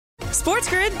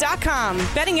SportsGrid.com.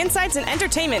 Betting insights and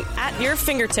entertainment at your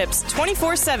fingertips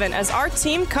 24/7 as our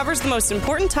team covers the most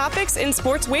important topics in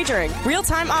sports wagering.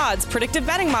 Real-time odds, predictive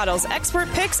betting models, expert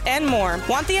picks, and more.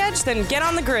 Want the edge? Then get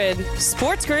on the grid.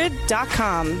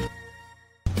 SportsGrid.com.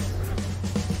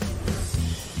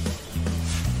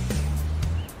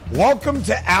 Welcome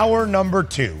to hour number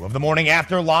 2 of the Morning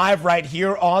After live right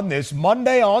here on this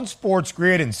Monday on Sports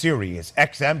Grid and Sirius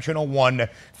XM Channel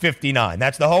 159.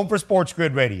 That's the home for Sports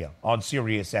Grid Radio on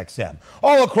Sirius XM.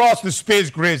 All across the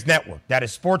Spiz Grizz network. That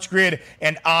is Sports Grid,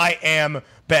 and I am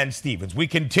Ben Stevens. We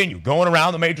continue going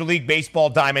around the Major League Baseball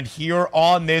diamond here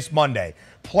on this Monday.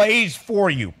 Plays for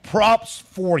you, props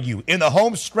for you in the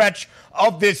home stretch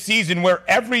of this season where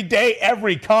every day,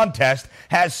 every contest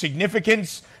has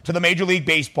significance to the Major League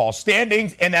Baseball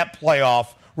standings and that playoff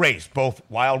race, both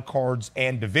wild cards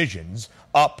and divisions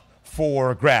up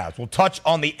for grabs. We'll touch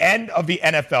on the end of the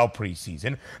NFL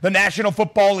preseason, the National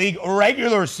Football League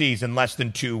regular season less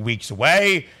than 2 weeks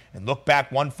away, and look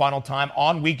back one final time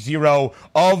on week 0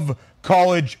 of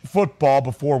college football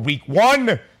before week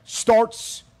 1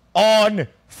 starts on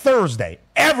Thursday.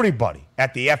 Everybody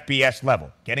at the FBS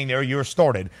level getting their year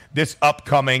started this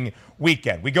upcoming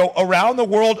weekend. We go around the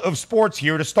world of sports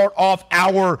here to start off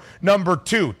hour number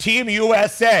 2. Team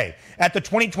USA at the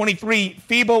 2023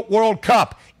 FIBA World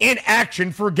Cup in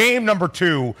action for game number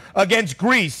 2 against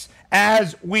Greece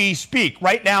as we speak.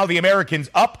 Right now, the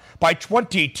Americans up by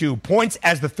 22 points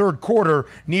as the third quarter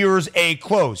nears a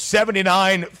close.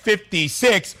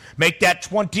 79-56, make that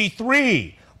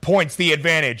 23 points the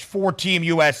advantage for Team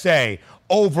USA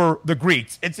over the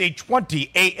Greeks. It's a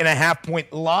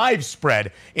 28.5-point live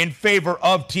spread in favor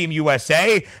of Team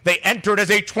USA. They entered as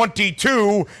a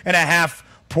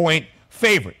 22.5-point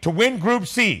favorite to win Group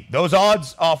C. Those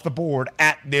odds off the board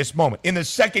at this moment. In the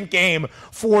second game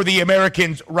for the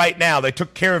Americans right now, they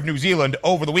took care of New Zealand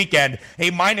over the weekend.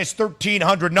 A minus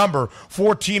 1,300 number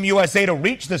for Team USA to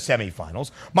reach the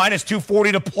semifinals. Minus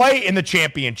 240 to play in the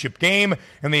championship game.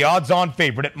 And the odds-on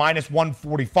favorite at minus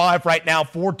 145 right now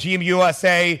for Team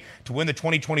USA to win the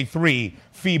 2023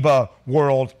 FIBA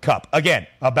World Cup. Again,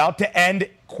 about to end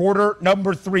quarter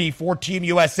number 3 for Team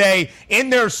USA in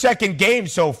their second game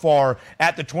so far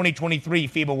at the 2023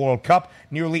 FIBA World Cup.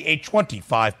 Nearly a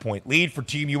 25-point lead for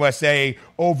Team USA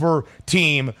over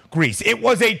Team Greece. It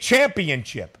was a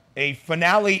championship, a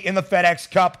finale in the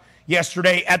FedEx Cup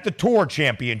yesterday at the Tour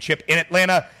Championship in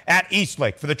Atlanta at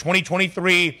Eastlake for the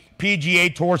 2023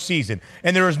 PGA Tour season.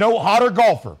 And there is no hotter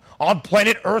golfer on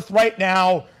planet Earth right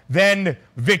now than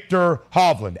Viktor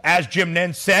Hovland. As Jim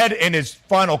Nentz said in his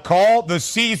final call, the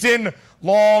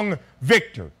season-long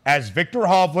victor, as Viktor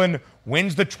Hovland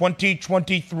wins the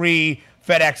 2023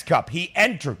 FedEx Cup. He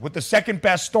entered with the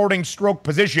second-best starting stroke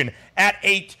position at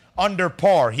 8 under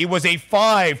par. He was a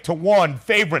 5-1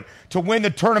 favorite to win the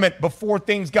tournament before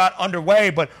things got underway,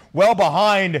 but well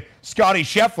behind Scottie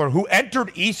Scheffler, who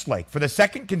entered Eastlake for the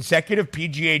second consecutive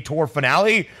PGA Tour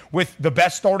finale with the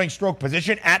best starting stroke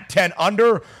position at 10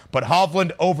 under, but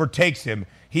Hovland overtakes him.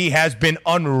 He has been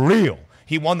unreal.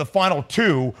 He won the final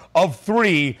 2 of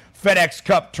 3 FedEx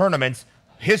Cup tournaments.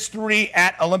 History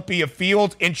at Olympia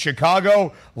Field in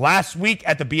Chicago. Last week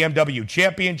at the BMW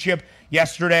Championship.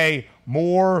 Yesterday,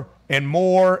 more and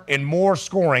more and more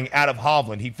scoring out of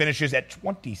Hovland. He finishes at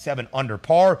 27 under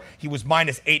par. He was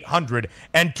minus 800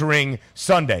 entering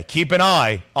Sunday. Keep an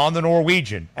eye on the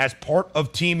Norwegian as part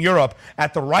of Team Europe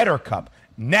at the Ryder Cup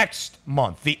next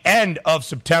month, the end of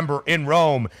September in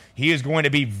Rome. He is going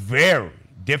to be very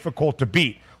difficult to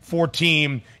beat for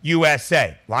Team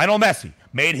USA. Lionel Messi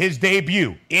made his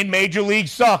debut in Major League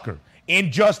Soccer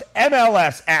in just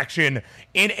MLS action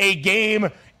in a game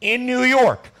in New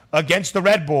York against the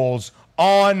Red Bulls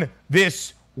on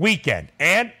this weekend.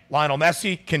 And Lionel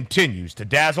Messi continues to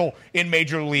dazzle in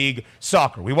Major League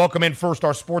Soccer. We welcome in first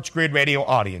our Sports Grid Radio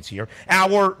audience here.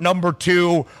 Hour number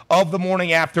 2 of the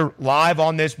Morning After live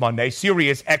on this Monday.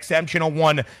 Sirius XM Channel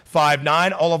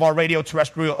 159. All of our radio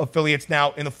terrestrial affiliates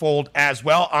now in the fold as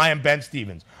well. I am Ben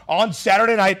Stevens. On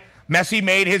Saturday night, Messi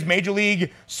made his Major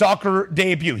League Soccer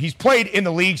debut. He's played in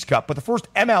the Leagues Cup, but the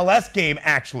first MLS game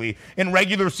actually in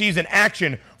regular season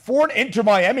action for an Inter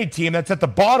Miami team that's at the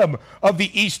bottom of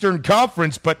the Eastern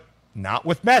Conference, but not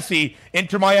with Messi.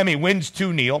 Inter Miami wins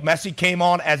 2-0. Messi came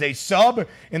on as a sub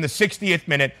in the 60th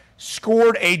minute,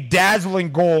 scored a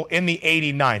dazzling goal in the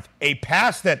 89th. A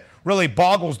pass that really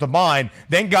boggles the mind,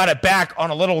 then got it back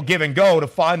on a little give and go to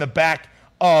find the back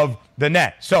of the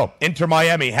net. So Inter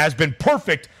Miami has been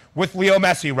perfect with Leo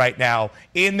Messi right now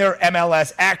in their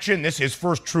MLS action. This is his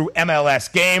first true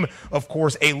MLS game. Of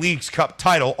course, a Leagues Cup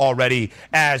title already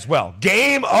as well.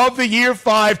 Game of the Year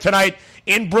 5 tonight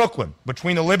in Brooklyn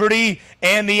between the Liberty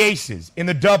and the Aces in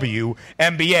the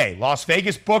WNBA. Las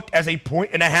Vegas booked as a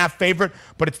 1.5 favorite,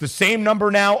 but it's the same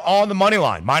number now on the money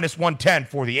line. -110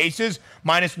 for the Aces,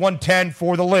 -110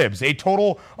 for the Libs. A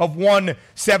total of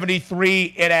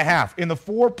 173.5. In the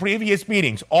 4 previous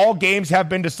meetings, all games have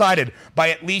been decided by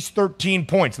at least 13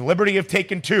 points. The Liberty have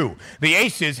taken 2. The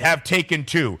Aces have taken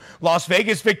 2. Las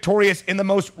Vegas victorious in the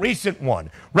most recent one,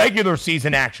 regular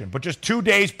season action. But just 2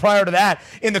 days prior to that,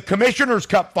 in the Commissioner's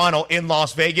Cup final in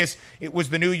Las Vegas, it was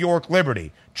the New York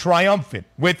Liberty, triumphant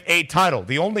with a title.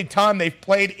 The only time they've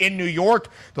played in New York,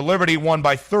 the Liberty won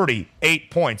by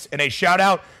 38 points. And a shout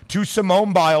out to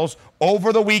Simone Biles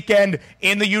over the weekend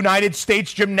in the United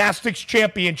States Gymnastics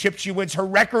Championship. She wins her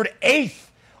record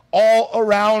 8th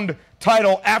all-around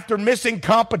title after missing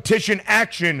competition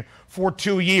action for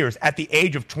 2 years. At the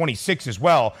age of 26 as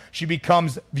well, she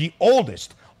becomes the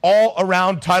oldest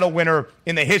all-around title winner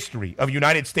in the history of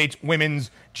United States women's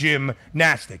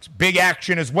gymnastics. Big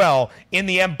action as well in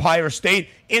the Empire State,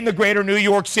 in the greater New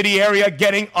York City area,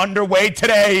 getting underway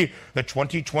today. The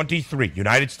 2023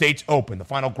 United States Open, the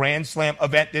final Grand Slam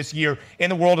event this year in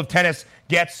the world of tennis,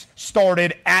 gets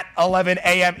started at 11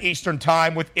 a.m. Eastern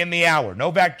time within the hour.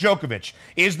 Novak Djokovic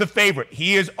is the favorite.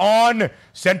 He is on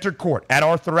center court at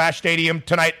Arthur Ashe Stadium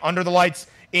tonight under the lights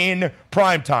in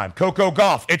primetime. Coco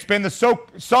Gauff, it's been the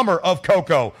summer of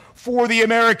Coco for the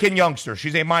American youngster.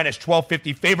 She's a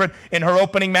 -1250 favorite in her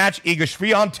opening match. Iga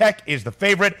Swiatek is the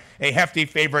favorite, a hefty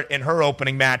favorite in her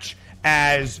opening match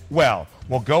as well.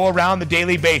 We'll go around the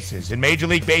daily bases in Major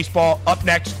League Baseball up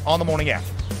next on the morning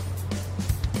after.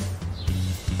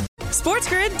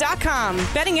 SportsGrid.com.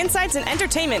 Betting insights and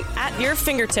entertainment at your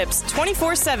fingertips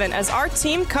 24/7 as our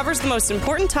team covers the most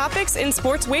important topics in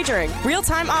sports wagering.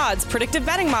 Real-time odds, predictive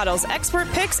betting models,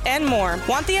 expert picks, and more.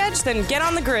 Want the edge? Then get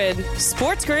on the grid.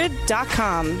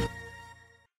 SportsGrid.com.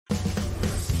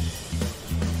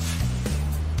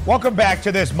 Welcome back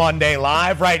to this Monday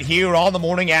Live right here on the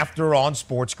morning after on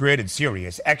Sports Grid and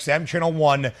Sirius XM Channel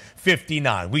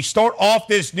 159. We start off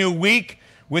this new week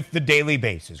with the daily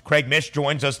bases. Craig Mish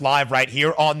joins us live right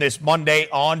here on this Monday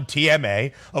on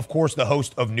TMA. Of course, the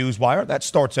host of Newswire. That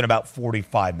starts in about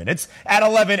 45 minutes at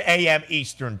 11 a.m.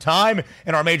 Eastern time.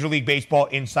 And our Major League Baseball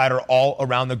insider all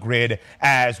around the grid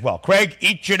as well. Craig,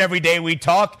 each and every day we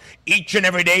talk, each and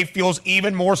every day feels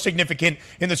even more significant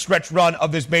in the stretch run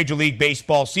of this Major League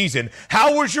Baseball season.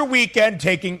 How was your weekend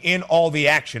taking in all the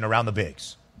action around the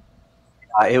bigs?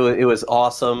 It was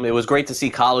awesome. It was great to see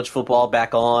college football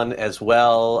back on as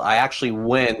well. I actually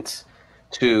went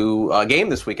to a game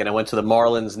this weekend. I went to the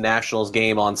Marlins-Nationals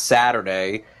game on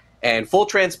Saturday. And full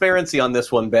transparency on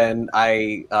this one, Ben,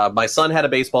 my son had a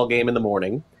baseball game in the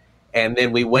morning, and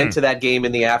then we went to that game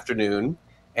in the afternoon,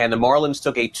 and the Marlins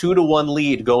took a 2-1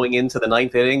 lead going into the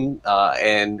ninth inning.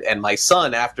 And my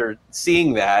son, after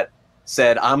seeing that,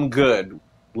 said, "I'm good.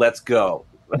 Let's go.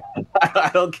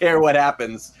 I don't care what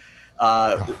happens."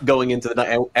 Going into the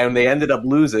night, and they ended up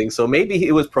losing. So maybe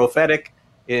it was prophetic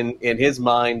in his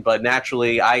mind, but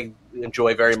naturally I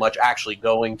enjoy very much actually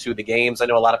going to the games. I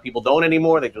know a lot of people don't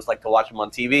anymore. They just like to watch them on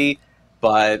TV,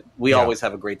 but we always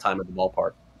have a great time at the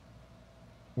ballpark.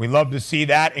 We love to see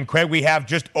that. And Craig, we have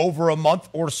just over a month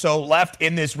or so left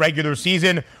in this regular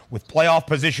season with playoff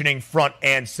positioning front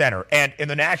and center. And in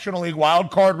the National League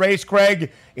wildcard race, Craig,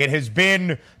 it has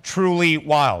been truly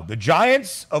wild. The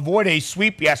Giants avoid a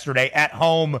sweep yesterday at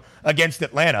home against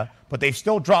Atlanta, but they've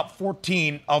still dropped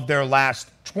 14 of their last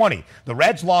 20. The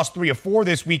Reds lost 3 of 4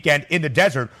 this weekend in the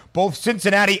desert. Both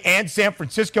Cincinnati and San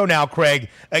Francisco now, Craig,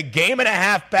 a game and a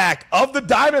half back of the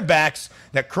Diamondbacks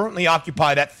that currently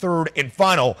occupy that third and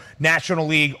final National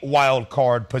League wild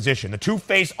card position. The two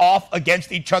face off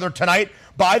against each other tonight.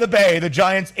 By the Bay, the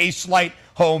Giants a slight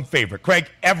home favorite. Craig,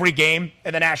 every game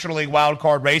in the National League wild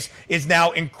card race is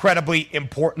now incredibly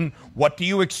important. What do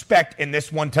you expect in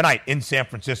this one tonight in San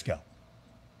Francisco?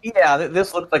 Yeah,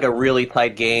 this looked like a really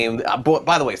tight game.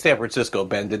 By the way, San Francisco,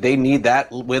 Ben, did they need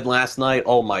that win last night?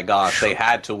 Oh, my gosh, they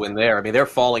had to win there. I mean, they're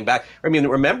falling back. I mean,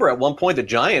 remember at one point the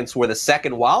Giants were the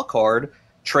second wild card,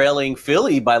 trailing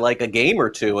Philly by like a game or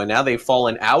two, and now they've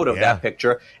fallen out of that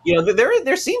picture. You know,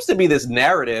 there seems to be this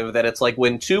narrative that it's like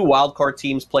when two wild card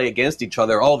teams play against each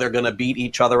other, oh, they're going to beat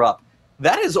each other up.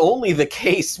 That is only the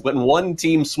case when one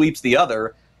team sweeps the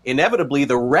other. Inevitably,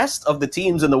 the rest of the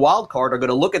teams in the wild card are going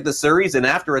to look at the series, and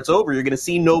after it's over, you're going to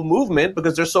see no movement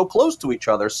because they're so close to each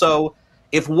other. So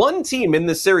if one team in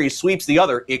this series sweeps the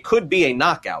other, it could be a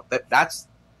knockout. That's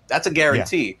a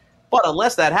guarantee. Yeah. But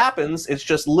unless that happens, it's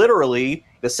just literally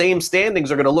the same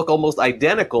standings are going to look almost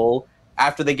identical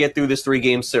after they get through this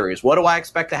 3-game series. What do I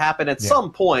expect to happen? At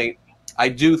some point, I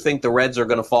do think the Reds are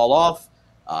going to fall off.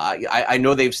 I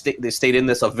know they stayed in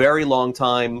this a very long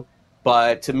time,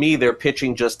 but to me, their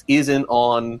pitching just isn't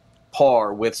on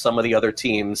par with some of the other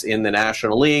teams in the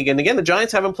National League. And again, the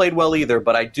Giants haven't played well either,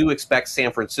 but I do expect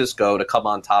San Francisco to come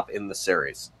on top in the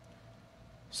series.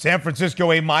 San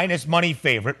Francisco, a minus money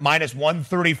favorite, minus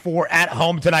 134 at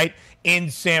home tonight in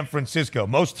San Francisco.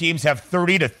 Most teams have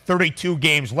 30 to 32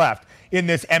 games left in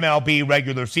this MLB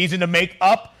regular season to make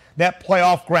up that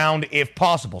playoff ground if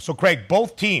possible. So, Craig,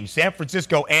 both teams, San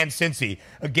Francisco and Cincy,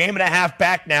 a game and a half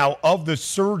back now of the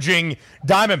surging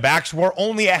Diamondbacks. We're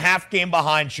only a half game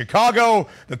behind Chicago.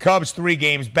 The Cubs 3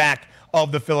 games back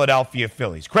of the Philadelphia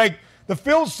Phillies. Craig, the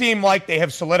Phils seem like they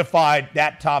have solidified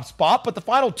that top spot, but the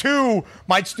final 2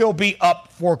 might still be up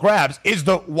for grabs. Is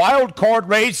the wild card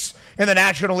race in the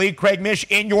National League, Craig Mish,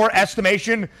 in your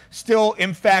estimation, still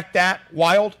in fact that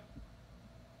wild?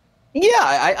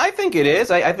 Yeah, I think it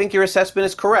is. I think your assessment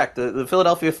is correct. The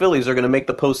Philadelphia Phillies are going to make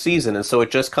the postseason, and so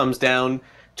it just comes down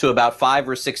to about 5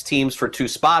 or 6 teams for 2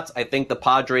 spots. I think the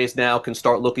Padres now can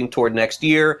start looking toward next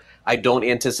year. I don't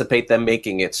anticipate them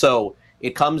making it. So it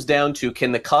comes down to,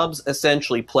 can the Cubs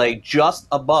essentially play just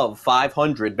above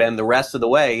 500, Ben, the rest of the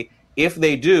way? If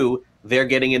they do, they're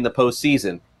getting in the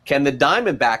postseason. Can the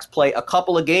Diamondbacks play a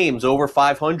couple of games over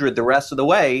 500 the rest of the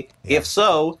way? Yeah. If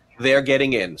so, they're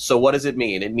getting in. So what does it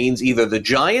mean? It means either the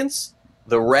Giants,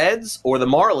 the Reds, or the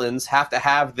Marlins have to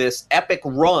have this epic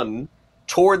run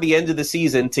toward the end of the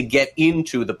season to get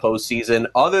into the postseason.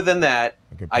 Other than that,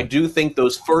 I do think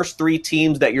those first 3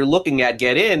 teams that you're looking at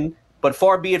get in, but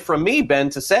far be it from me, Ben,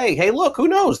 to say, hey, look, who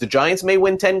knows? The Giants may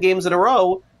win 10 games in a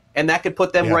row, and that could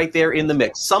put them right there in the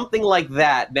mix. Something like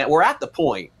that. Now, we're at the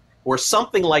point where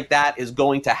something like that is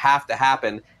going to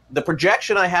happen. The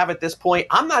projection I have at this point,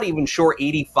 I'm not even sure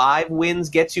 85 wins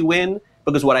gets you in,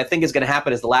 because what I think is going to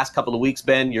happen is the last couple of weeks,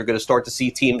 Ben, you're going to start to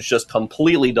see teams just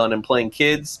completely done and playing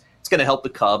kids. It's going to help the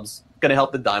Cubs, going to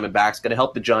help the Diamondbacks, going to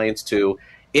help the Giants too.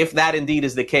 If that indeed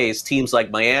is the case, teams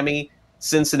like Miami,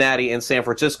 Cincinnati, and San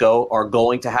Francisco are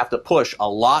going to have to push a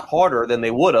lot harder than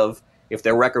they would have if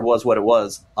their record was what it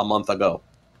was a month ago.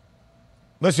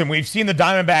 Listen, we've seen the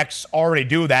Diamondbacks already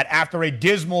do that. After a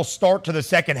dismal start to the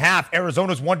second half,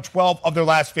 Arizona's won 12 of their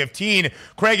last 15.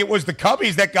 Craig, it was the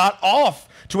Cubbies that got off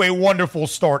to a wonderful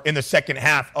start in the second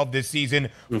half of this season.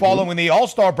 Following the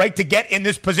All-Star break to get in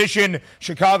this position,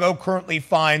 Chicago currently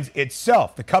finds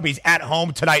itself. The Cubbies at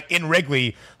home tonight in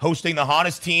Wrigley, hosting the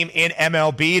hottest team in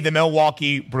MLB, the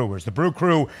Milwaukee Brewers. The Brew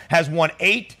Crew has won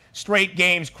 8 straight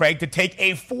games, Craig, to take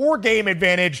a 4-game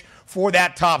advantage for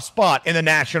that top spot in the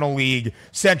National League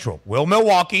Central. Will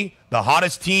Milwaukee, the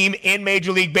hottest team in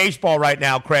Major League Baseball right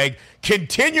now, Craig,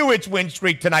 continue its win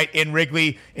streak tonight in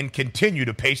Wrigley and continue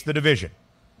to pace the division?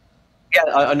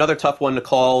 Yeah, another tough one to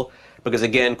call because,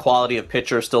 again, quality of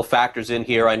pitcher still factors in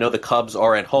here. I know the Cubs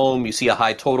are at home. You see a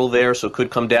high total there, so it could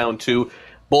come down to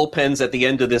bullpens at the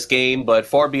end of this game, but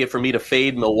far be it for me to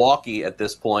fade Milwaukee at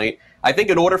this point. I think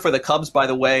in order for the Cubs, by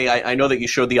the way, I know that you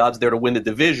showed the odds there to win the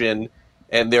division,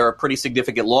 and they're a pretty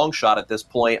significant long shot at this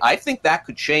point. I think that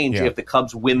could change if the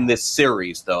Cubs win this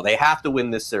series, though. They have to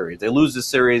win this series. They lose this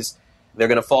series, they're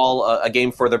going to fall a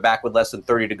game further back with less than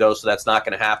 30 to go, so that's not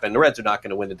going to happen. The Reds are not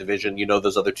going to win the division. You know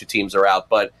those other 2 teams are out.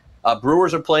 But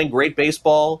Brewers are playing great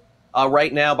baseball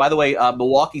right now. By the way,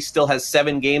 Milwaukee still has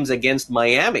 7 games against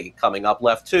Miami coming up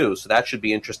left, too, so that should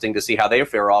be interesting to see how they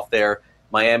fare off there.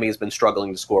 Miami has been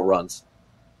struggling to score runs.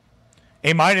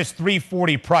 A minus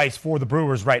 340 price for the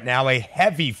Brewers right now, a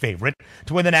heavy favorite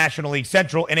to win the National League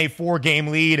Central in a 4-game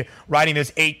lead, riding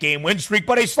this 8-game win streak,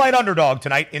 but a slight underdog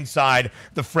tonight inside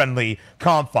the friendly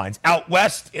confines. Out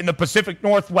west in the Pacific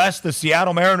Northwest, the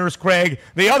Seattle Mariners, Craig,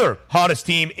 the other hottest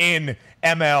team in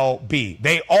MLB.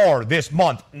 They are this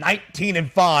month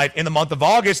 19-5 in the month of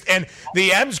August, and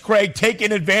the M's, Craig,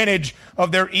 taking advantage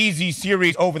of their easy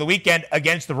series over the weekend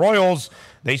against the Royals.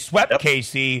 They swept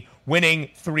KC, winning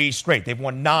 3 straight. They've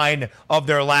won 9 of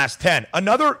their last 10.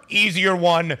 Another easier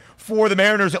one for the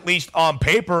Mariners, at least on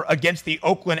paper, against the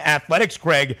Oakland Athletics,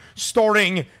 Craig,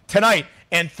 starting tonight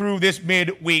and through this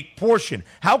midweek portion.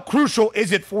 How crucial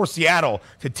is it for Seattle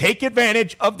to take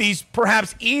advantage of these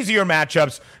perhaps easier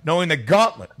matchups, knowing the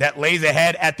gauntlet that lays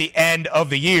ahead at the end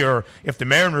of the year if the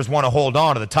Mariners want to hold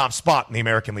on to the top spot in the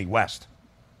American League West?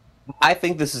 I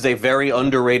think this is a very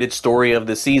underrated story of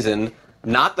the season.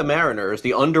 Not the Mariners.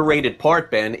 The underrated part,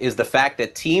 Ben, is the fact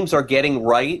that teams are getting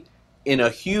right in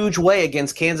a huge way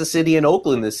against Kansas City and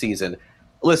Oakland this season.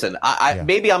 Listen,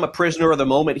 maybe I'm a prisoner of the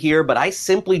moment here, but I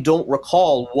simply don't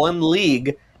recall one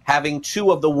league having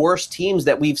 2 of the worst teams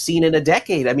that we've seen in a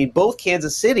decade. I mean, both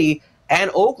Kansas City and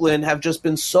Oakland have just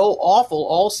been so awful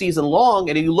all season long,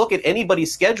 and if you look at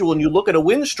anybody's schedule and you look at a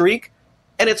win streak,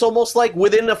 And it's almost like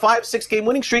within a 5-6 game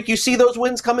winning streak, you see those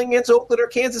wins coming against Oakland or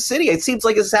Kansas City. It seems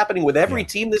like it's happening with every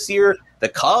team this year. The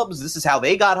Cubs, this is how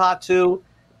they got hot too.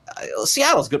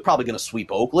 Seattle's probably going to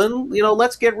sweep Oakland.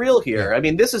 Let's get real here. I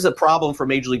mean, this is a problem for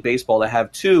Major League Baseball to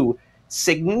have two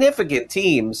significant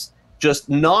teams just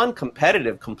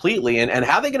non-competitive completely. And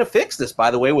how are they going to fix this, by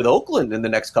the way, with Oakland in the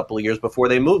next couple of years before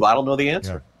they move? I don't know the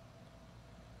answer. Yeah.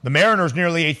 The Mariners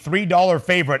nearly a $3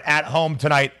 favorite at home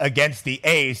tonight against the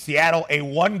A's. Seattle a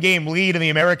 1-game lead in the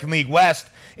American League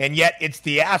West, and yet it's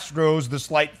the Astros the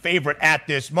slight favorite at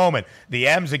this moment. The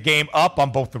M's a game up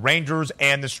on both the Rangers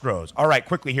and the Stros. All right,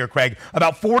 quickly here, Craig.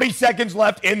 About 40 seconds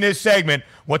left in this segment.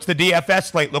 What's the DFS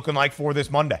slate looking like for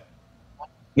this Monday?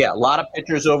 Yeah, a lot of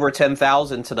pitchers over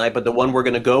 10,000 tonight, but the one we're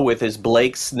going to go with is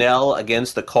Blake Snell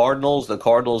against the Cardinals. The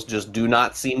Cardinals just do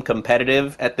not seem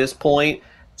competitive at this point.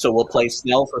 So we'll play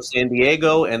Snell for San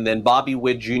Diego, and then Bobby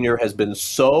Witt Jr. has been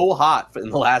so hot in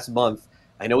the last month.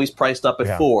 I know he's priced up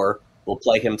at 4. We'll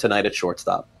play him tonight at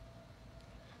shortstop.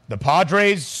 The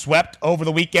Padres swept over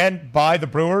the weekend by the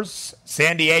Brewers.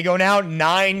 San Diego now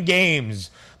 9 games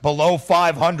below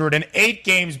 500 and 8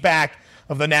 games back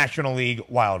of the National League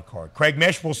wild card. Craig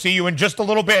Mish, we'll see you in just a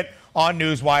little bit on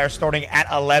Newswire starting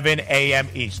at 11 a.m.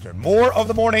 Eastern. More of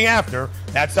the morning after.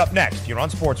 That's up next here on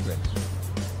Sports Grid.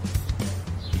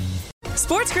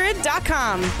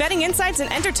 SportsGrid.com. Betting insights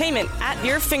and entertainment at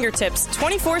your fingertips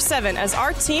 24/7 as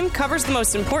our team covers the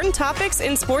most important topics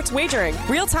in sports wagering.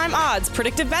 Real-time odds,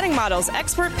 predictive betting models,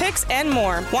 expert picks, and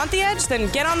more. Want the edge? Then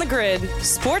get on the grid.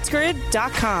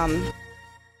 SportsGrid.com.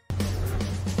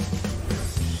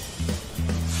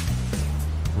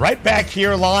 Right back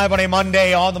here live on a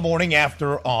Monday on the morning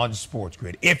after on Sports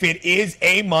Grid. If it is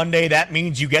a Monday, that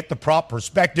means you get the prop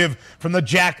perspective from the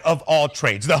jack of all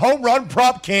trades. The home run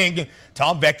prop king,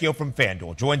 Tom Vecchio from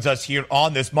FanDuel, joins us here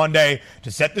on this Monday to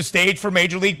set the stage for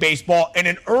Major League Baseball and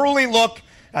an early look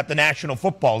at the National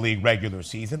Football League regular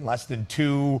season, less than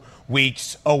 2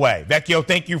 weeks away. Vecchio,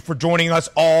 thank you for joining us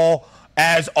all.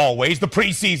 As always, the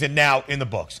preseason now in the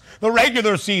books. The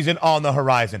regular season on the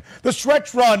horizon. The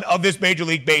stretch run of this Major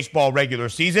League Baseball regular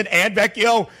season. And,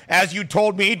 Vecchio, as you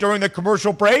told me during the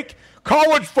commercial break,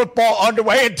 college football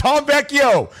underway, and Tom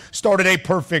Vecchio started a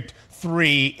perfect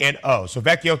 3-0. So,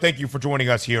 Vecchio, thank you for joining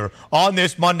us here on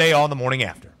this Monday on the morning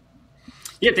after.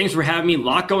 Yeah, thanks for having me. A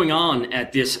lot going on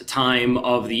at this time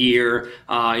of the year.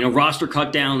 Roster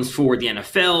cutdowns for the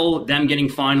NFL, them getting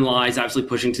finalized, obviously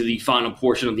pushing to the final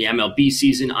portion of the MLB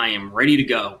season. I am ready to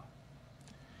go.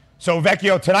 So,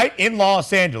 Vecchio, tonight in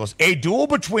Los Angeles, a duel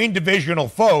between divisional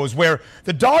foes where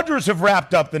the Dodgers have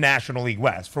wrapped up the National League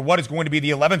West for what is going to be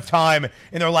the 11th time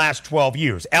in their last 12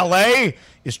 years. L.A.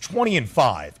 is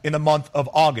 20-5 in the month of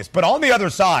August. But on the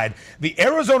other side, the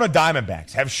Arizona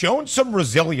Diamondbacks have shown some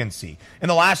resiliency in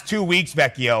the last 2 weeks,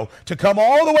 Vecchio, to come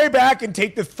all the way back and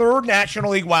take the third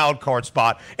National League wildcard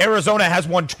spot. Arizona has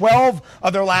won 12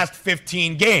 of their last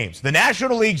 15 games. The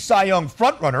National League Cy Young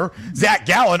frontrunner, Zach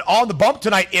Gallen, on the bump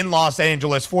tonight in Los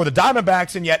Angeles for the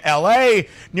Diamondbacks, and yet L.A.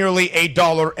 nearly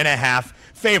 $1.50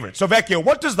 favorite. So, Vecchio,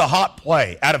 what does the hot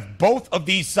play out of both of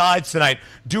these sides tonight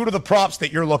do to the props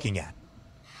that you're looking at?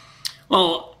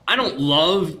 Well, I don't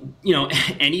love,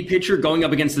 any pitcher going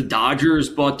up against the Dodgers,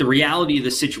 but the reality of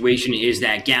the situation is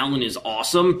that Gallen is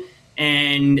awesome,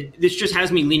 and this just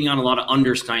has me leaning on a lot of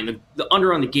unders tonight. The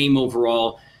under on the game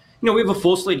overall. We have a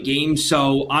full slate game,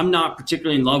 so I'm not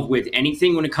particularly in love with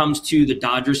anything when it comes to the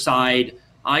Dodgers side.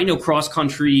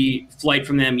 Cross-country flight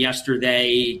from them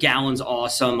yesterday. Gallen's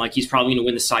awesome. He's probably going to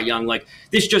win the Cy Young.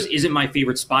 This just isn't my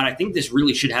favorite spot. I think this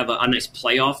really should have a nice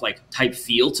playoff, type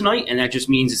feel tonight, and that just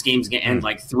means this game's going to end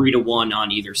 3-1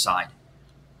 on either side.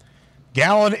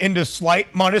 Gallen into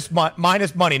slight minus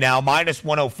money now, minus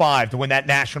 105 to win that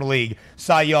National League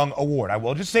Cy Young Award. I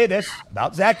will just say this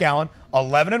about Zach Gallen,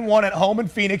 11-1 at home in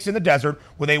Phoenix in the desert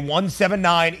with a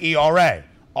 1.79 ERA.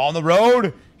 On the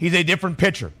road, he's a different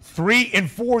pitcher.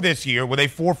 3-4 this year with a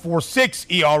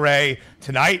 4.46 ERA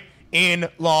tonight in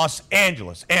Los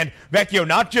Angeles. And Vecchio,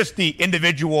 not just the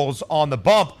individuals on the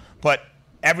bump, but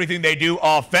everything they do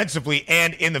offensively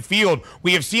and in the field.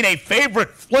 We have seen a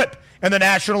favorite flip in the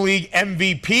National League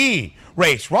MVP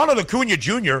race. Ronald Acuna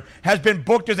Jr. has been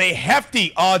booked as a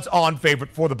hefty odds-on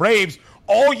favorite for the Braves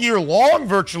all year long,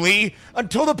 virtually,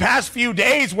 until the past few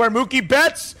days, where Mookie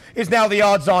Betts is now the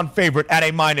odds-on favorite at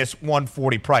a minus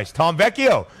 140 price. Tom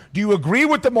Vecchio, do you agree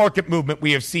with the market movement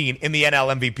we have seen in the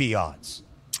NL MVP odds?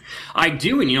 I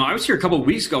do, and I was here a couple of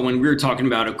weeks ago when we were talking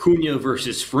about Acuna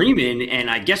versus Freeman, and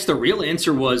I guess the real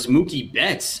answer was Mookie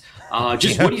Betts.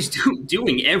 What he's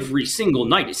doing every single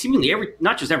night. Seemingly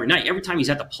not just every night, every time he's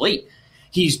at the plate,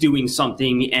 he's doing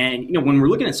something. And when we're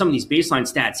looking at some of these baseline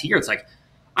stats here, it's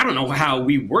I don't know how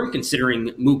we weren't considering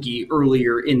Mookie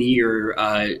earlier in the year,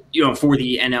 for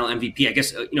the NL MVP. I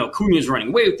guess, Acuna's running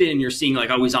away with it, and you're seeing like,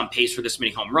 oh, he's on pace for this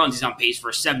many home runs. He's on pace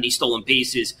for 70 stolen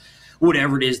bases,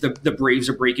 whatever it is. The Braves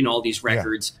are breaking all these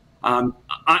records. Yeah.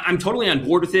 I'm totally on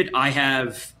board with it.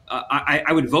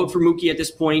 I would vote for Mookie at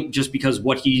this point just because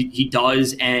what he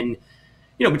does, and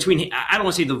I don't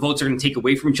want to say the votes are going to take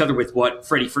away from each other with what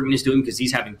Freddie Freeman is doing, because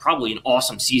he's having probably an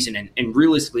awesome season and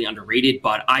realistically underrated,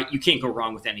 but you can't go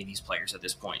wrong with any of these players at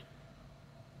this point.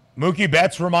 Mookie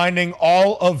Betts reminding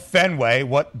all of Fenway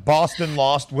what Boston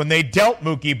lost when they dealt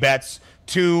Mookie Betts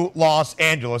to Los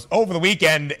Angeles over the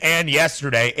weekend and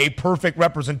yesterday. A perfect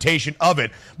representation of it.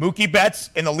 Mookie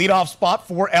Betts in the leadoff spot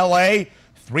for LA,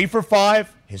 3 for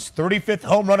 5, his 35th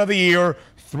home run of the year,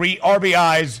 3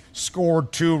 RBIs,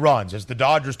 scored 2 runs as the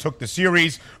Dodgers took the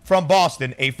series from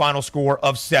Boston, a final score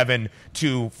of 7-4.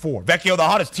 Vecchio, the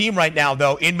hottest team right now,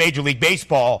 though, in Major League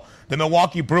Baseball, the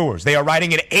Milwaukee Brewers. They are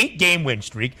riding an 8-game win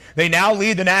streak. They now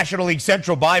lead the National League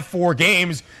Central by 4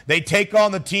 games. They take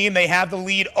on the team they have the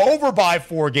lead over by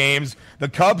 4 games. The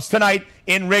Cubs tonight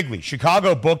in Wrigley.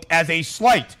 Chicago booked as a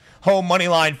slight home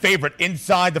moneyline favorite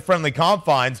inside the friendly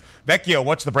confines. Vecchio,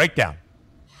 what's the breakdown?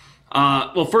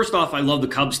 Well, first off, I love the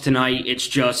Cubs tonight. It's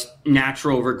just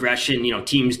natural regression.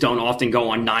 Teams don't often go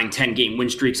on 9-10 game win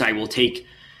streaks. I will take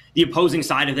the opposing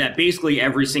side of that basically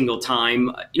every single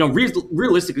time.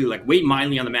 Realistically, like Wade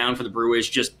Miley on the mound for the Brewers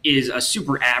just is a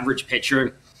super average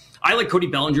pitcher. I like Cody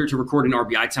Bellinger to record an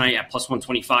RBI tonight at plus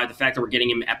 125. The fact that we're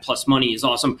getting him at plus money is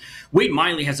awesome. Wade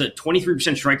Miley has a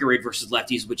 23% striker rate versus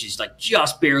lefties, which is like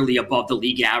just barely above the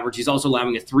league average. He's also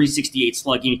allowing a 368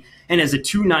 slugging and has a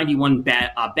 291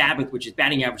 BABIP, which is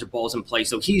batting average of balls in play.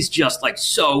 So he's just like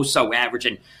so average.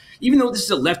 And even though this is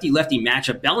a lefty-lefty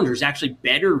matchup, Bellinger is actually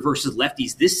better versus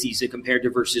lefties this season compared to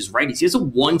versus righties. He has a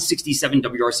 167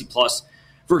 WRC plus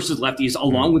versus lefties,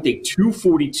 along with a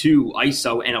 242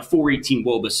 ISO and a 418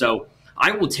 WOBA. So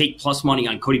I will take plus money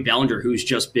on Cody Bellinger, who's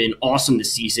just been awesome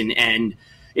this season. And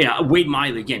Wade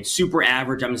Miley, again, super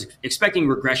average. I'm expecting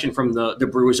regression from the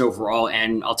Brewers overall,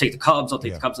 and I'll take the Cubs. I'll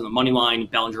take the Cubs on the money line,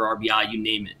 Bellinger RBI, you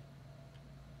name it.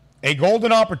 A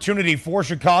golden opportunity for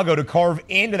Chicago to carve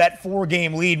into that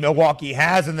 4-game lead Milwaukee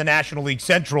has in the National League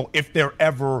Central, if there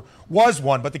ever was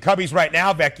one. But the Cubbies right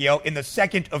now, Vecchio, in the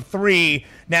second of 3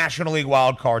 National League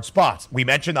wildcard spots. We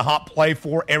mentioned the hot play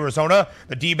for Arizona.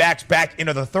 The D-backs back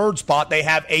into the 3rd spot. They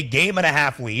have a 1.5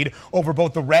 game lead over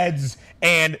both the Reds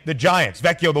and the Giants.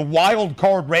 Vecchio, the wild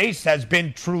card race has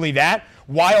been truly that.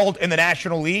 Wild in the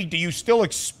National League. Do you still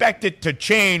expect it to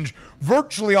change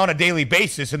virtually on a daily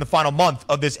basis in the final month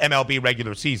of this MLB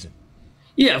regular season?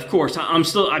 Yeah, of course.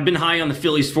 I've been high on the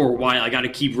Phillies for a while. I got to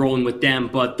keep rolling with them,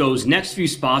 but those next few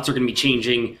spots are going to be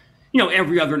changing,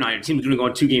 every other night. A team's going to go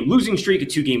on a 2-game losing streak, a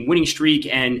 2-game winning streak,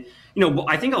 and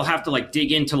I think I'll have to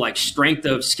dig into strength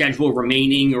of schedule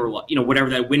remaining, or whatever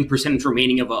that win percentage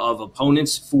remaining of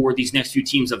opponents for these next few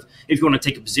teams. Of if you want to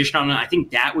take a position on it, I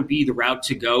think that would be the route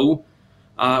to go.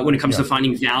 When it comes to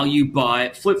finding value,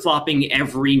 but flip-flopping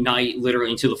every night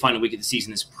literally until the final week of the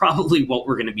season is probably what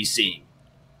we're going to be seeing.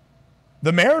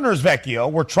 The Mariners,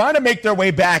 Vecchio, were trying to make their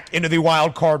way back into the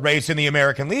wild card race in the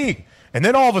American League. And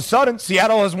then all of a sudden,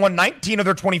 Seattle has won 19 of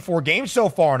their 24 games so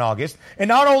far in August. And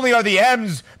not only are the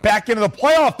M's back into the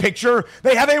playoff picture,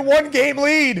 they have a 1-game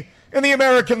lead in the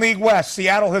American League West.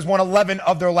 Seattle has won 11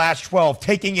 of their last 12,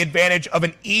 taking advantage of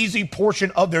an easy portion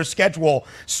of their schedule,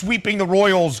 sweeping the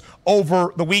Royals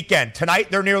over the weekend.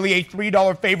 Tonight, they're nearly a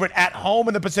 $3 favorite at home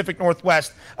in the Pacific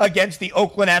Northwest against the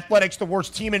Oakland Athletics, the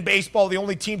worst team in baseball, the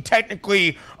only team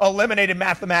technically eliminated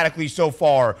mathematically so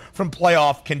far from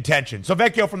playoff contention. So,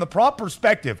 Vecchio, from the prop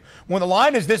perspective, when the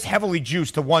line is this heavily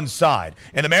juiced to one side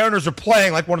and the Mariners are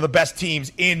playing like one of the best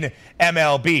teams in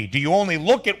MLB, do you only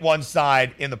look at one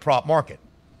side in the prop market?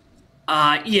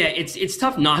 Yeah, it's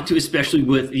tough not to, especially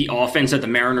with the offense that the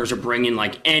Mariners are bringing.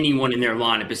 Like, anyone in their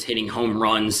lineup is hitting home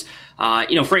runs.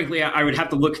 Frankly, I would have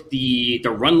to look at the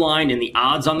run line and the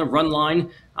odds on the run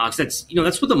line. That's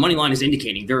what the money line is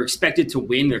indicating. They're expected to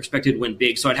win. They're expected to win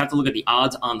big. So I'd have to look at the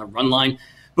odds on the run line.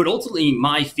 But ultimately,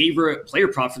 my favorite player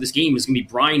prop for this game is going to be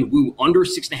Brian Wu, under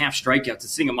 6.5 strikeouts.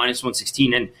 It's sitting at minus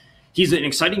 116. And he's an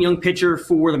exciting young pitcher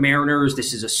for the Mariners.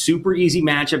 This is a super easy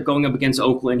matchup going up against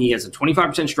Oakland. He has a 25%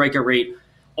 strikeout rate.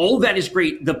 All of that is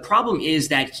great. The problem is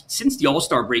that since the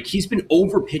All-Star break, he's been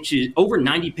over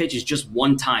 90 pitches just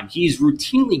one time. He's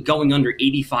routinely going under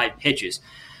 85 pitches.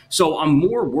 So I'm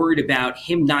more worried about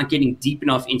him not getting deep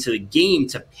enough into the game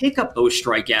to pick up those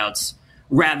strikeouts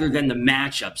rather than the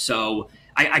matchup. So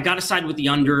I got to side with the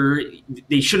under.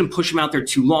 They shouldn't push him out there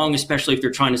too long, especially if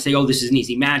they're trying to say, oh, this is an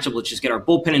easy matchup. Let's just get our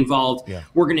bullpen involved. Yeah.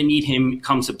 We're going to need him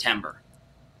come September.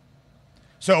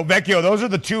 So, Vecchio, those are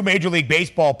the two Major League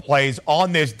Baseball plays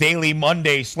on this daily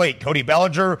Monday slate. Cody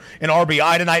Bellinger, an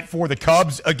RBI tonight for the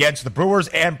Cubs against the Brewers,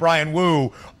 and Brian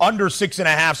Wu under 6.5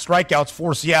 strikeouts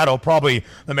for Seattle. Probably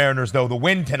the Mariners, though, the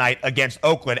win tonight against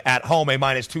Oakland at home, a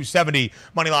minus 270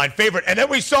 moneyline favorite. And then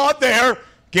we saw it there.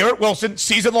 Garrett Wilson,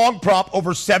 season-long prop,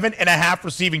 over 7.5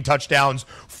 receiving touchdowns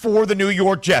for the New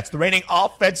York Jets. The reigning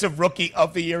offensive rookie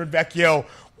of the year in Vecchio.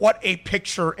 What a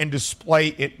picture and display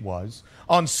it was.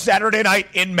 On Saturday night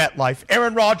in MetLife,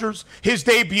 Aaron Rodgers, his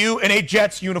debut in a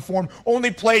Jets uniform, only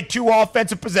played 2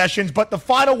 offensive possessions, but the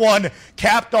final one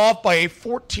capped off by a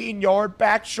 14-yard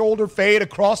back shoulder fade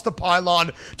across the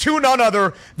pylon to none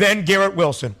other than Garrett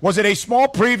Wilson. Was it a small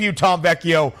preview, Tom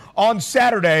Vecchio, on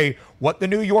Saturday, what the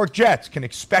New York Jets can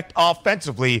expect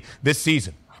offensively this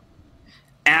season?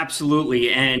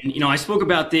 Absolutely. And, I spoke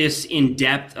about this in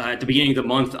depth at the beginning of the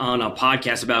month on a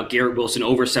podcast about Garrett Wilson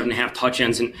over 7.5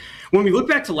 touchdowns. And when we look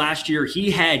back to last year, he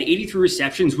had 83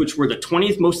 receptions, which were the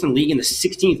 20th most in the league and the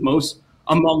 16th most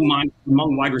among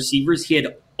wide receivers. He had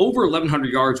over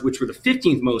 1,100 yards, which were the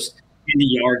 15th most in the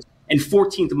yards and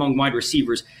 14th among wide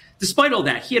receivers. Despite all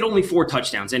that, he had only 4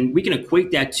 touchdowns, and we can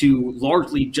equate that to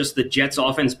largely just the Jets'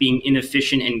 offense being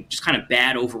inefficient and just kind of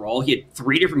bad overall. He had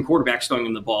 3 different quarterbacks throwing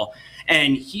him the ball,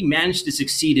 and he managed to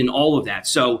succeed in all of that.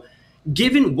 So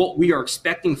given what we are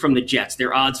expecting from the Jets,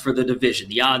 their odds for the division,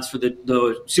 the odds for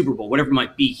the Super Bowl, whatever it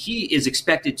might be, he is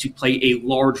expected to play a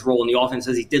large role in the offense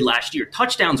as he did last year.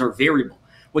 Touchdowns are variable.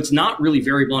 What's not really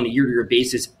variable on a year-to-year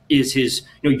basis is his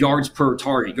yards per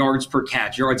target, yards per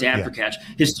catch, yards after catch,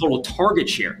 his total target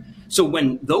share. So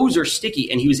when those are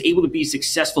sticky and he was able to be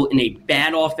successful in a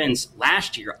bad offense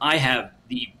last year, I have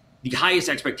the highest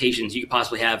expectations you could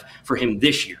possibly have for him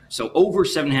this year. So over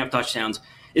 7.5 touchdowns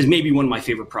is maybe one of my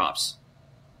favorite props.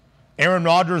 Aaron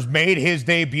Rodgers made his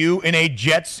debut in a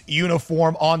Jets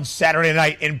uniform on Saturday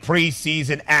night in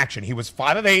preseason action. He was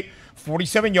 5 of 8,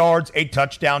 47 yards, a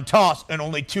touchdown toss, and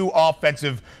only 2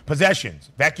 offensive possessions.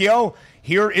 Vecchio,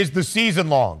 here is the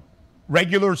season-long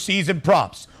regular season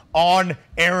props on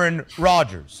Aaron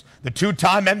Rodgers. The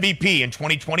 2-time MVP in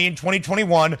 2020 and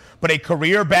 2021, but a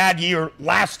career bad year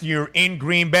last year in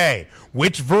Green Bay.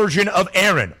 Which version of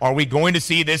Aaron are we going to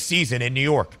see this season in New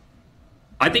York?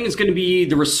 I think it's going to be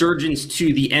the resurgence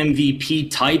to the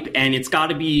MVP type, and it's got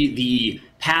to be the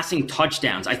passing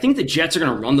touchdowns. I think the Jets are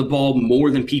going to run the ball more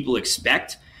than people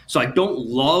expect. So I don't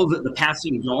love the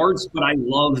passing yards, but I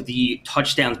love the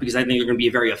touchdowns because I think they're going to be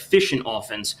a very efficient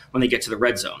offense when they get to the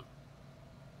red zone.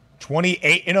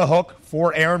 28 in a hook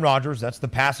for Aaron Rodgers. That's the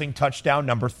passing touchdown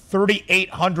number.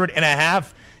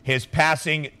 3,800.5, his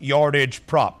passing yardage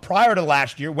prop. Prior to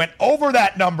last year, went over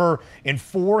that number in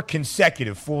 4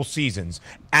 consecutive full seasons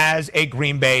as a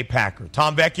Green Bay Packer.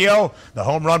 Tom Vecchio, the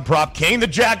home run prop king, the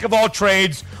jack of all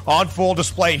trades, on full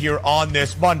display here on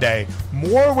this Monday.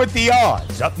 More with the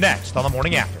odds up next on the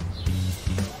Morning After.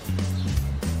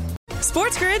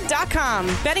 SportsGrid.com.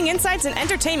 Betting insights and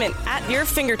entertainment at your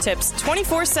fingertips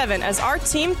 24/7 as our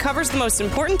team covers the most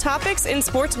important topics in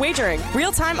sports wagering.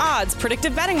 Real-time odds,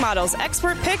 predictive betting models,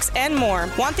 expert picks, and more.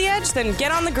 Want the edge? Then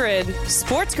get on the grid.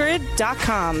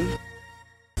 SportsGrid.com.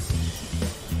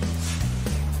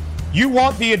 You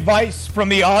want the advice from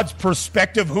the odds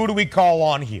perspective? Who do we call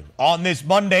on here? On this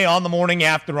Monday, on the Morning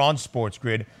After on Sports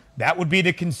Grid, that would be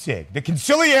the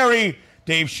consigliere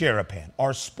Dave Sharapan,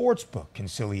 our sportsbook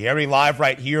consigliere, live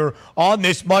right here on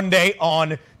this Monday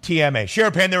on TMA.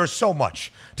 Sharapan, there is so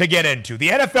much to get into. The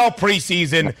NFL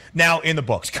preseason now in the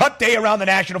books. Cut day around the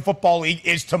National Football League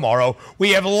is tomorrow.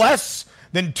 We have less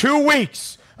than 2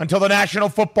 weeks until the National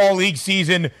Football League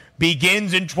season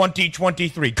begins in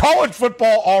 2023. College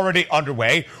football already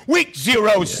underway. Week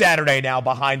 0 Saturday now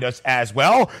behind us as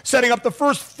well, setting up the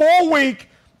first full week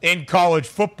in college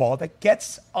football that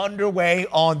gets underway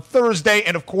on Thursday.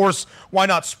 And, of course, why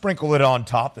not sprinkle it on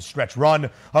top, the stretch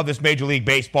run of this Major League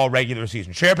Baseball regular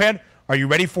season. Sharapan, are you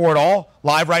ready for it all?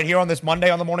 Live right here on this Monday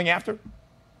on the Morning After?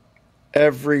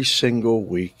 Every single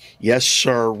week. Yes,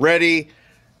 sir. Ready.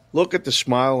 Look at the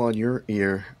smile on your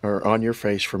ear or on your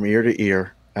face from ear to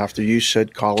ear after you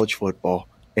said college football,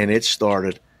 and it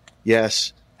started.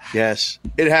 Yes,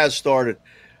 it has started.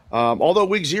 Although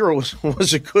week 0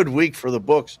 was a good week for the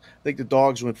books. I think the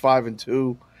Dogs went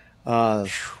 5-2. A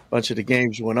bunch of the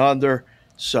games went under.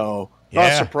 So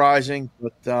not surprising,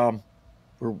 but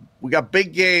we got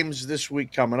big games this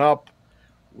week coming up.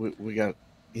 We got,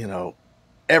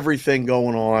 everything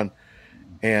going on.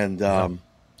 And,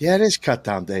 it is cut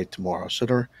down day tomorrow. So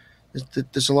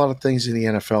there's a lot of things in the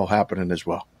NFL happening as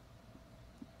well.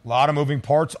 A lot of moving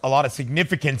parts, a lot of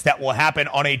significance that will happen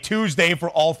on a Tuesday for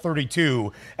all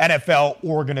 32 NFL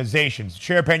organizations.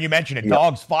 Sharapan, you mentioned it. Yep.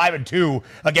 Dogs 5-2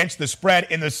 against the spread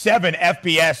in the 7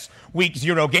 FBS Week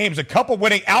 0 games. A couple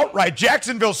winning outright.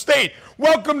 Jacksonville State,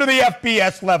 welcome to the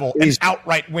FBS level. An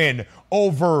outright win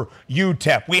over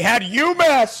UTEP. We had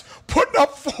UMass putting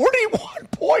up 41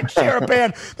 points,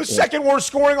 Sharapan, the second worst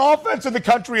scoring offense in the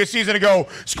country a season ago.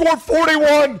 Scored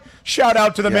 41. Shout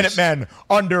out to the Minutemen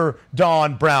under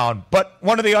Don Brown. But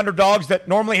one of the underdogs that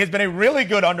normally has been a really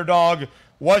good underdog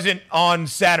wasn't on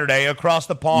Saturday across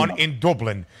the pond in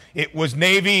Dublin. It was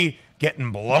Navy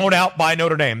getting blown out by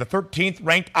Notre Dame. The 13th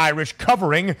ranked Irish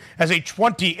covering as a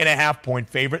 20.5-point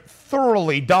favorite.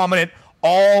 Thoroughly dominant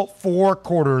all 4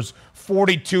 quarters.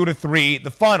 42-3,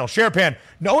 the final. Sharapan,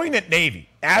 knowing that Navy,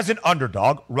 as an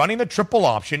underdog, running the triple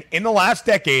option in the last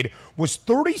decade, was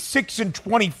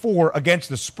 36-24 against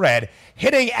the spread,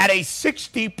 hitting at a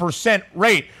 60%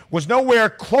 rate, was nowhere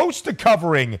close to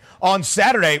covering on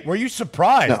Saturday. Were you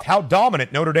surprised how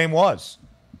dominant Notre Dame was?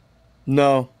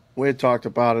 No, we had talked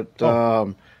about it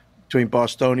between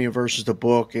Bostonian versus the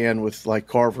book and with like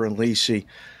Carver and Lisi.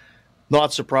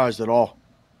 Not surprised at all.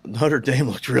 Notre Dame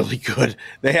looked really good.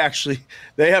 They have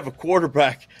a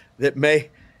quarterback that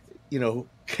may,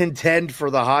 contend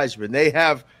for the Heisman. They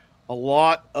have a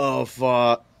lot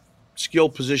of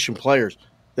skilled position players.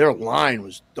 Their line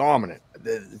was dominant.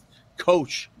 The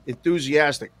coach,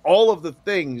 enthusiastic. All of the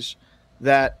things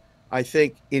that I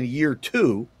think in year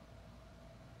 2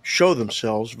 show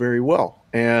themselves very well.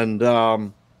 And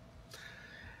not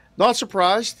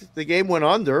surprised the game went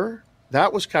under.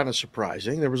 That was kind of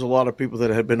surprising. There was a lot of people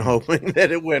that had been hoping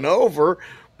that it went over,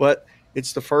 but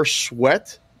it's the first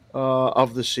sweat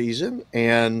of the season,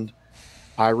 and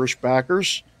Irish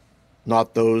backers,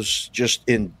 not those just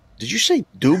in – did you say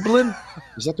Dublin?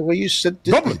 Is that the way you said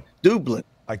Dublin? Dublin.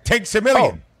 Like takes a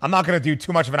million. Oh. I'm not going to do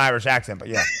too much of an Irish accent, but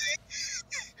yeah.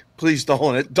 Please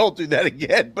don't do that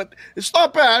again, but it's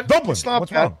not bad. Dublin. It's not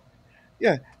What's bad. Wrong?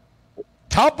 Yeah.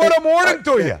 Top of the morning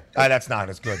to you. That's not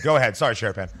as good. Go ahead. Sorry,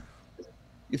 Sharapan.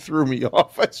 You threw me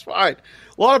off. That's fine.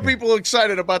 A lot of people are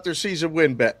excited about their season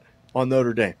win bet on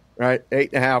Notre Dame, right?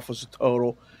 8.5 was the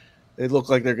total. They look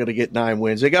like they're going to get 9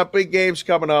 wins. They got big games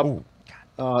coming up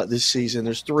this season.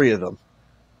 There's 3 of them.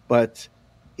 But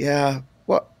yeah,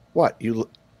 what? You're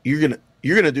gonna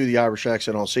do the Irish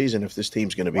accent all season if this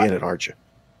team's going to be in it, aren't you?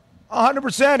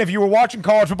 100%. If you were watching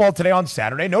college football today on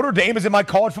Saturday, Notre Dame is in my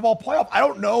college football playoff. I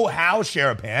don't know how,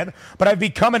 Sharapan, but I've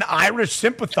become an Irish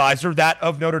sympathizer, that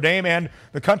of Notre Dame, and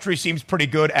the country seems pretty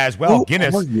good as well.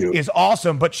 Guinness is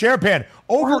awesome. But Sharapan,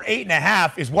 over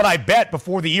 8.5 is what I bet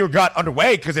before the year got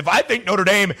underway, because if I think Notre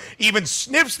Dame even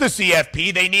sniffs the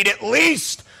CFP, they need at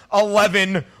least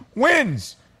 11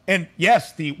 wins. And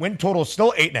yes, the win total is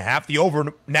still 8.5. The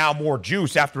over now more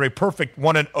juice after a perfect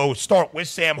 1-0 start with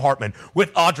Sam Hartman,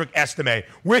 with Audric Estime,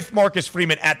 with Marcus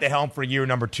Freeman at the helm for year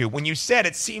number 2. When you said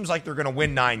it seems like they're going to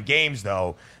win 9 games,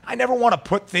 though, I never want to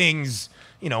put things,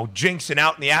 jinxing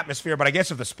out in the atmosphere. But I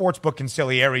guess if the sportsbook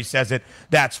conciliary says it,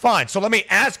 that's fine. So let me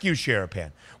ask you,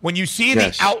 Sharapan, when you see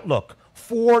the outlook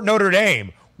for Notre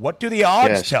Dame, what do the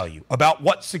odds tell you about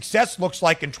what success looks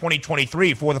like in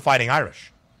 2023 for the Fighting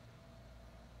Irish?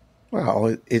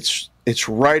 Well, it's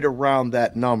right around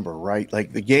that number, right?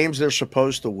 Like the games they're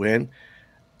supposed to win,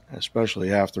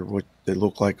 especially after what they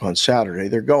look like on Saturday,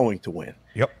 they're going to win.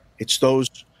 Yep. It's those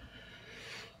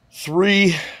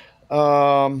 3,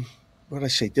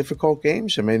 difficult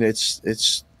games. I mean,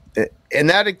 and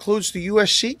that includes the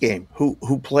USC game,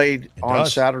 who played on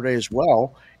Saturday as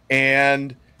well,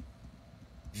 and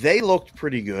they looked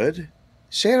pretty good.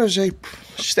 San Jose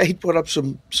State put up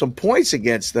some points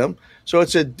against them. So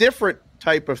it's a different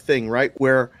type of thing, right,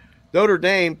 where Notre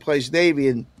Dame plays Navy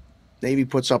and Navy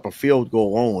puts up a field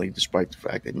goal only, despite the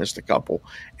fact they missed a couple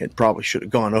and probably should have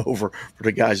gone over for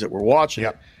the guys that were watching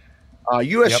it.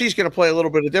 USC is going to play a little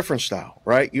bit of different style,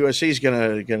 right? USC is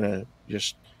going to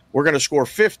just – we're going to score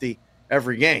 50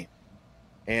 every game.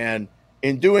 And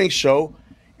in doing so,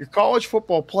 your college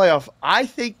football playoff, I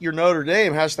think your Notre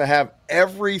Dame has to have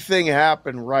everything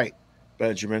happen right,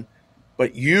 Benjamin.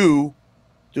 But you –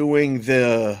 doing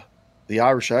the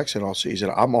Irish accent all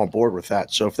season, I'm on board with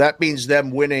that. So if that means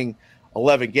them winning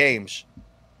 11 games,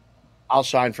 I'll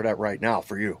sign for that right now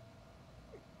for you.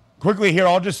 Quickly here,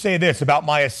 I'll just say this about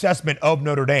my assessment of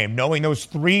Notre Dame, knowing those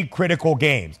 3 critical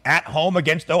games. At home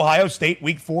against Ohio State,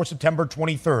 Week 4, September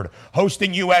 23rd.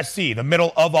 Hosting USC, the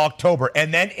middle of October.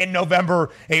 And then in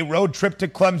November, a road trip to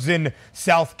Clemson,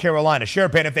 South Carolina.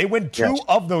 Sharapan, if they win 2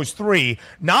 of those 3,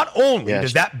 not only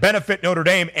does that benefit Notre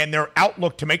Dame and their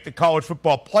outlook to make the college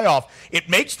football playoff, it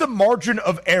makes the margin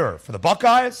of error for the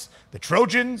Buckeyes, the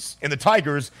Trojans, and the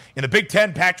Tigers in the Big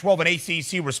Ten, Pac-12,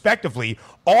 and ACC, respectively,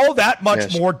 all that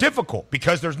much more difficult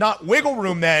because there's not wiggle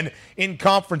room then in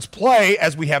conference play,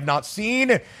 as we have not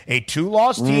seen a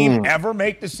 2-loss team ever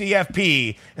make the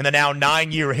CFP in the now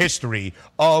 9-year history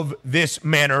of this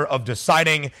manner of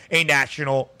deciding a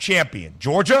national champion.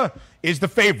 Georgia is the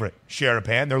favorite,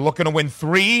 Sharapan. They're looking to win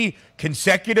 3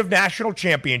 consecutive national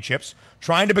championships,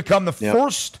 trying to become the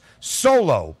first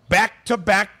solo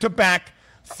back-to-back-to-back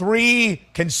 3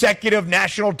 consecutive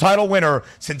national title winner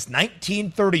since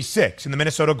 1936, and the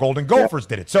Minnesota Golden Gophers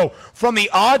did it. So from the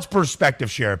odds perspective,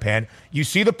 Sharapan, you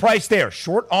see the price there.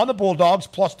 Short on the Bulldogs,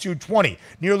 plus 220.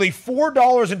 Nearly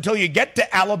 $4 until you get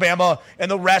to Alabama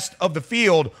and the rest of the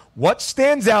field. What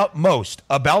stands out most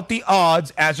about the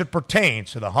odds as it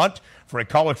pertains to the hunt for a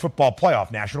college football playoff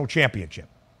national championship?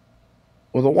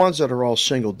 Well, the ones that are all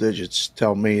single digits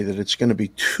tell me that it's going to be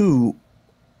 2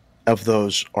 of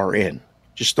those are in.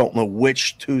 Just don't know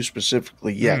which 2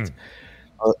 specifically yet.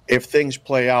 If things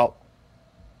play out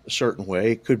a certain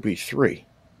way, it could be 3.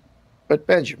 But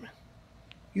Benjamin,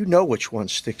 you know which one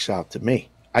sticks out to me.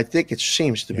 I think it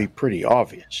seems to be pretty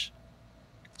obvious.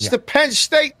 It's the Penn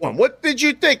State one. What did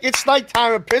you think? It's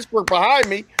nighttime in Pittsburgh behind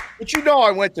me, but you know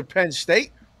I went to Penn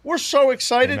State. We're so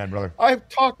excited. Amen, brother. I've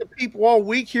talked to people all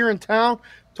week here in town,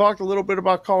 talked a little bit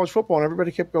about college football, and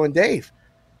everybody kept going, Dave,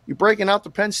 you're breaking out the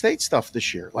Penn State stuff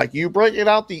this year. Like you breaking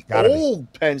out the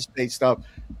old Penn State stuff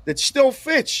that still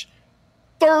fits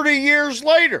 30 years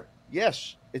later.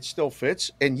 Yes, it still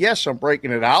fits. And yes, I'm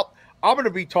breaking it out. I'm going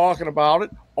to be talking about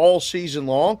it all season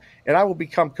long, and I will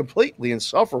become completely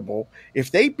insufferable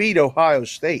if they beat Ohio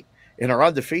State and are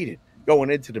undefeated going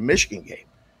into the Michigan game.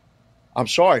 I'm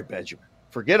sorry, Benjamin.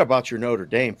 Forget about your Notre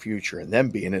Dame future and them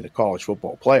being in the college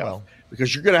football playoff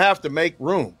because you're going to have to make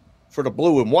room for the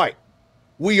blue and white.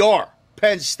 We are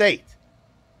Penn State.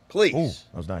 Please. Ooh,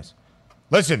 that was nice.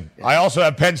 Listen, I also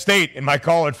have Penn State in my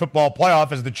college football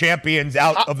playoff as the champions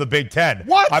out of the Big Ten.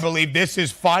 What? I believe this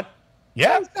is fun.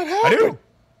 Yeah, I do.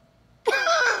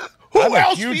 Who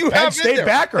else do you Penn have State in there?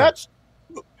 backer.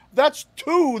 That's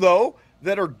 2, though,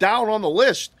 that are down on the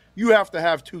list. You have to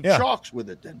have 2 chalks with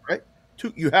it then, right?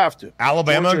 2, you have to.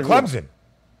 Alabama and Clemson.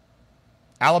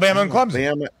 Alabama and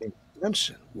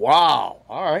Clemson. Wow.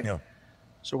 All right. Yeah.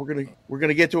 So we're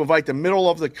gonna get to invite the middle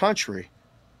of the country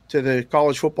to the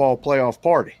college football playoff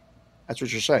party. That's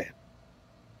what you're saying.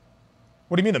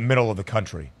 What do you mean the middle of the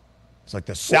country? It's like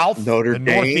the South, Notre the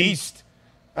Dame. Northeast.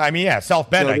 I mean, South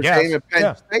Bend, Notre I guess. Dame and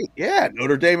Penn State. Yeah,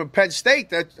 Notre Dame and Penn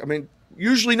State.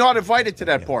 Usually not invited to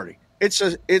that party. It's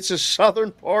a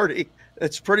Southern party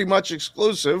that's pretty much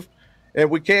exclusive, and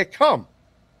we can't come.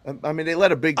 I mean, they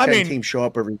let a Big Ten team show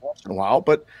up every once in a while,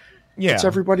 but it's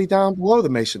everybody down below the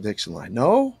Mason-Dixon line.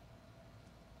 No?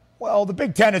 Well, the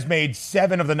Big Ten has made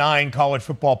 7 of the 9 college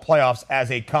football playoffs as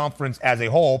a conference as a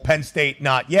whole. Penn State,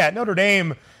 not yet. Notre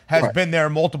Dame has been there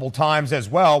multiple times as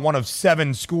well, one of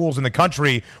 7 schools in the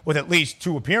country with at least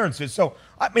 2 appearances. So,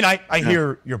 I mean, I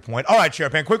hear your point. All right,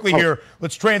 Sharapan, quickly here,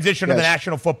 let's transition to the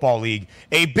National Football League.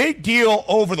 A big deal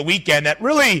over the weekend that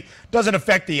really doesn't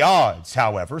affect the odds,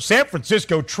 however. San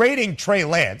Francisco trading Trey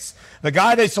Lance, the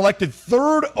guy they selected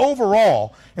 3rd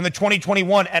overall in the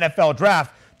 2021 NFL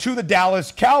Draft, to the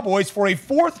Dallas Cowboys for a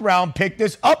 4th-round pick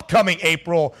this upcoming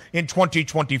April in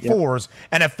 2024's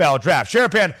NFL Draft.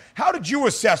 Sharapan, how did you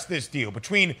assess this deal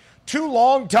between 2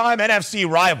 longtime NFC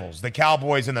rivals, the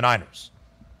Cowboys and the Niners?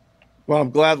 Well, I'm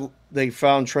glad they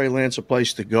found Trey Lance a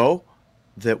place to go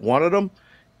that wanted him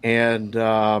and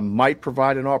might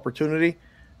provide an opportunity.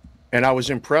 And I was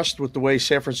impressed with the way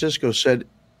San Francisco said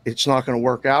it's not going to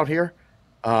work out here.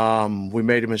 We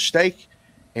made a mistake,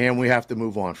 and we have to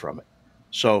move on from it.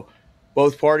 So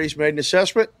both parties made an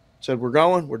assessment, said we're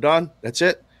going, we're done, that's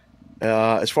it.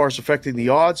 As far as affecting the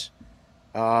odds,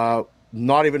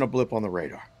 not even a blip on the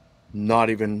radar. Not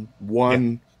even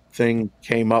one thing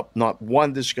came up, not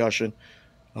one discussion.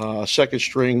 Second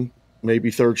string,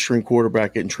 maybe third string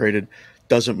quarterback getting traded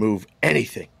doesn't move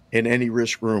anything in any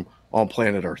risk room on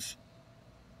planet Earth.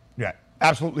 Yeah,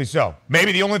 absolutely so.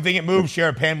 Maybe the only thing it moved,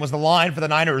 Sharapan, was the line for the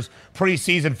Niners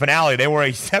preseason finale. They were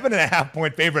a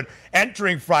 7.5-point favorite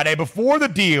entering Friday before the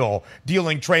deal,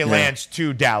 dealing Trey Lance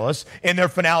to Dallas. In their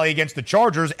finale against the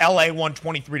Chargers, LA won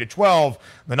 23-12.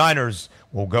 The Niners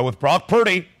will go with Brock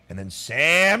Purdy and then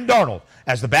Sam Darnold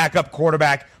as the backup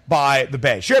quarterback by the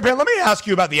Bay. Sharapan, let me ask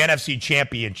you about the NFC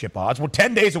Championship odds. We're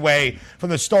 10 days away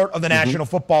from the start of the National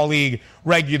Football League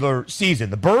regular season.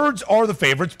 The Birds are the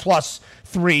favorites, plus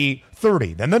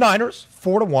 330. Then the Niners,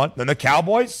 4-1. Then the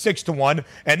Cowboys, 6-1.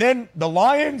 And then the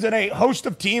Lions and a host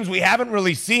of teams we haven't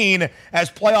really seen as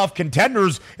playoff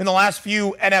contenders in the last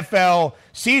few NFL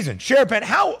seasons. Sharapan,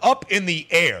 how up in the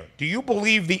air do you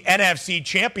believe the NFC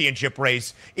Championship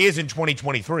race is in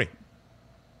 2023?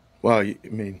 Well, I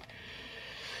mean,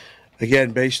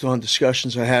 again, based on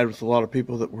discussions I had with a lot of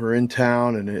people that were in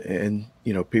town and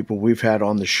you know, people we've had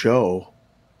on the show,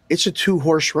 it's a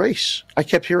two-horse race. I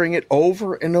kept hearing it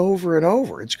over and over and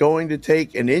over. It's going to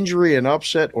take an injury, an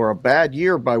upset, or a bad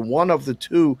year by one of the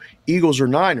two, Eagles or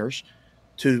Niners,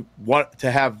 to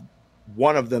have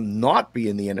one of them not be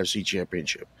in the NFC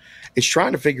Championship. It's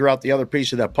trying to figure out the other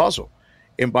piece of that puzzle.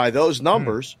 And by those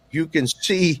numbers, you can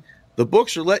see the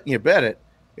books are letting you bet it.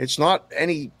 It's not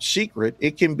any secret.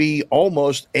 It can be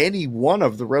almost any one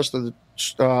of the rest of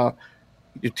the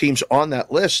teams on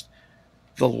that list.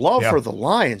 The love for the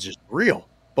Lions is real,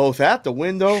 both at the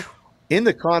window, in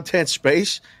the content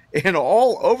space, and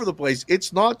all over the place.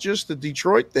 It's not just the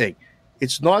Detroit thing.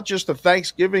 It's not just a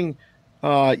Thanksgiving,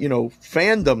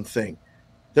 fandom thing.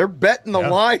 They're betting the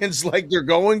Lions like they're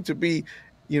going to be,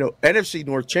 NFC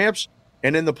North champs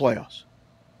and in the playoffs.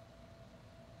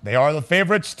 They are the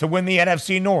favorites to win the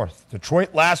NFC North.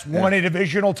 Detroit last won a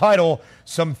divisional title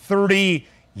some 30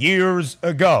 years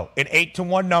ago. An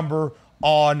 8-1 number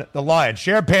on the Lions.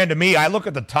 Sharapan, to me, I look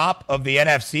at the top of the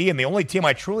NFC, and the only team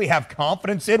I truly have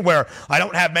confidence in, where I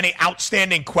don't have many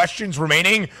outstanding questions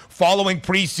remaining following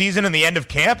preseason and the end of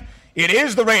camp, it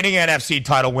is the reigning NFC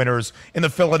title winners in the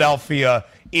Philadelphia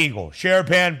Eagles.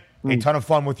 Sharapan, a ton of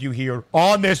fun with you here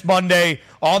on this Monday,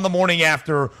 on the morning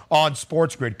after, on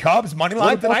Sports Grid. Cubs, money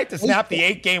line tonight to snap the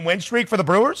 8-game win streak for the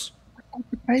Brewers?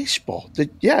 The baseball. The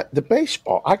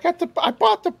baseball. I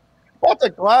bought the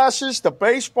glasses, the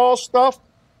baseball stuff.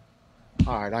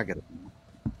 All right,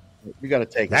 we got to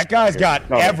take that guy's got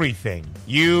everything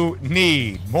you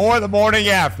need. More the morning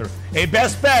after. A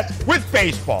best bet with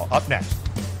baseball up next.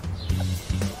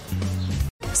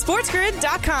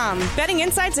 SportsGrid.com. Betting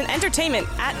insights and entertainment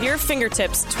at your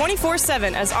fingertips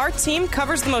 24/7 as our team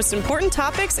covers the most important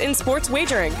topics in sports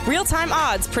wagering. Real-time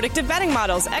odds, predictive betting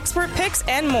models, expert picks,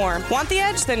 and more. Want the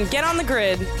edge? Then get on the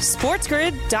grid.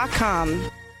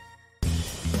 SportsGrid.com.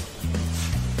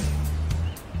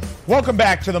 Welcome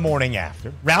back to the morning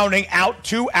after. Rounding out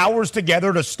 2 hours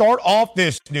together to start off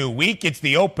this new week. It's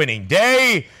the opening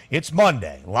day. It's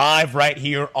Monday, live right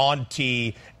here on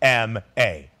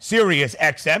TMA. Sirius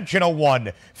XM, channel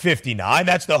 159.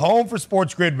 That's the home for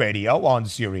Sports Grid Radio on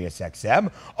Sirius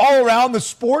XM. All around the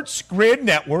Sports Grid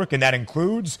network, and that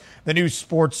includes the new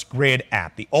Sports Grid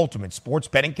app, the ultimate sports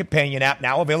betting companion app,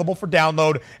 now available for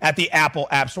download at the Apple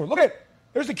App Store. Look at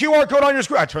There's the QR code on your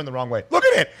screen. I turned the wrong way. Look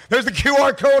at it. There's the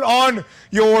QR code on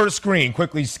your screen.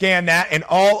 Quickly scan that, and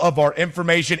all of our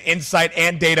information, insight,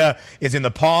 and data is in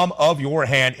the palm of your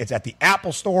hand. It's at the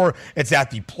Apple Store. It's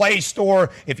at the Play Store.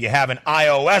 If you have an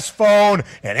iOS phone,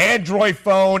 an Android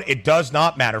phone, it does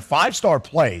not matter. 5-star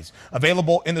plays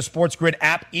available in the Sports Grid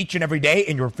app each and every day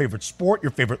in your favorite sport,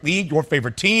 your favorite league, your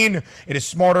favorite team. It is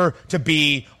smarter to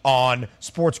be on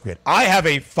Sports Grid. I have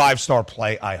a 5-star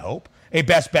play, I hope. A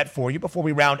best bet for you before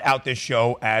we round out this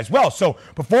show as well. So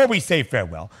before we say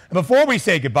farewell and before we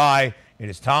say goodbye, it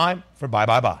is time for Bye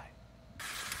Bye Bye.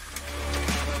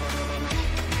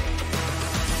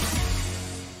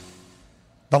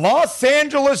 The Los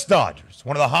Angeles Dodgers,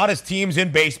 one of the hottest teams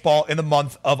in baseball in the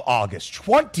month of August,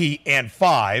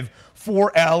 20-5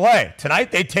 for LA.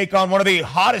 Tonight they take on one of the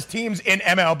hottest teams in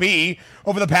MLB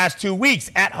over the past 2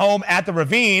 weeks at home at the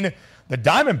Ravine. The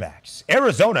Diamondbacks.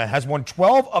 Arizona has won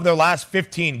 12 of their last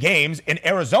 15 games, and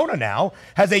Arizona now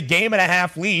has a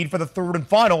 1.5-game lead for the third and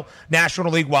final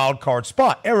National League wildcard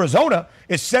spot. Arizona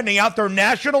is sending out their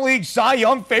National League Cy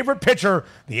Young favorite pitcher,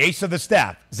 the ace of the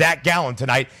staff, Zach Gallen,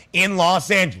 tonight in Los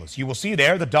Angeles. You will see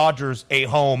there the Dodgers a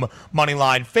home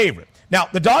moneyline favorite. Now,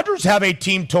 the Dodgers have a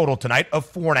team total tonight of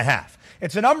 4.5.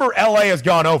 It's a number LA has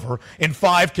gone over in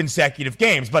 5 consecutive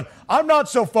games, but I'm not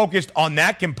so focused on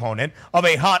that component of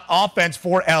a hot offense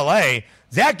for LA.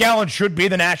 Zach Gallen should be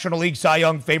the National League Cy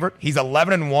Young favorite. He's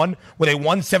 11-1 with a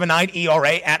 1.79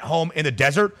 ERA at home in the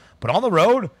desert, but on the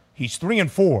road, he's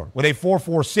 3-4 with a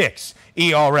 4.46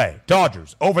 ERA.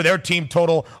 Dodgers over their team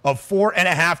total of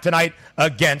 4.5 tonight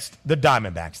against the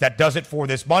Diamondbacks. That does it for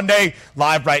this Monday,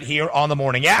 live right here on the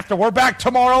morning after. We're back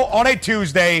tomorrow on a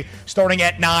Tuesday, starting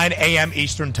at 9 a.m.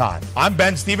 Eastern Time. I'm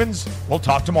Ben Stevens. We'll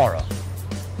talk tomorrow.